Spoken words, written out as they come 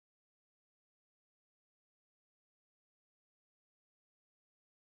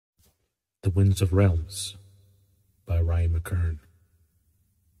The Winds of Realms by McKern.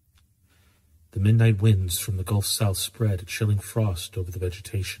 The midnight winds from the Gulf South spread a chilling frost over the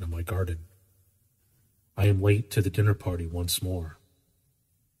vegetation of my garden. I am late to the dinner party once more.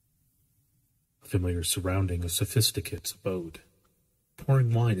 A familiar surrounding, a sophisticate abode,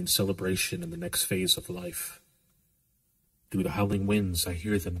 pouring wine in celebration in the next phase of life. Through the howling winds I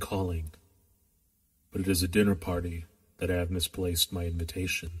hear them calling, but it is a dinner party that I have misplaced my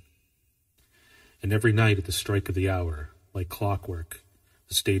invitation. And every night at the strike of the hour, like clockwork,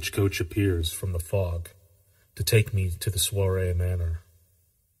 the stagecoach appears from the fog to take me to the soiree manor,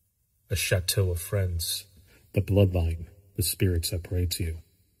 a chateau of friends, the bloodline, the spirits I pray to.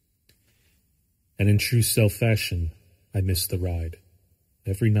 And in true self-fashion, I miss the ride,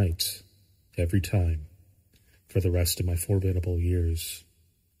 every night, every time, for the rest of my formidable years.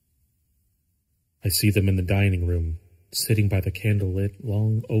 I see them in the dining room, sitting by the candlelit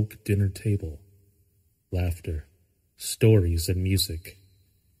long oak dinner table. Laughter, stories, and music.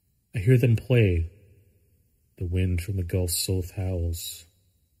 I hear them play. The wind from the Gulf South howls,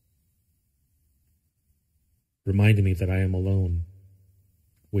 reminding me that I am alone,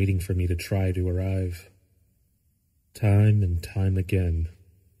 waiting for me to try to arrive. Time and time again,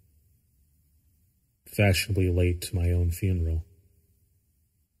 fashionably late to my own funeral.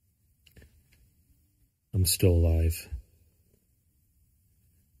 I'm still alive,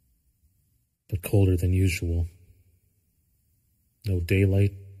 but colder than usual. No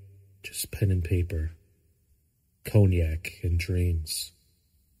daylight, just pen and paper, cognac and dreams.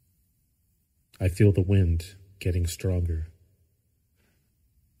 I feel the wind getting stronger.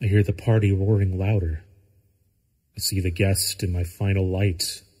 I hear the party roaring louder. I see the guest in my final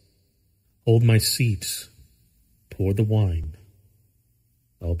light. Hold my seat, pour the wine.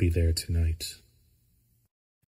 I'll be there tonight.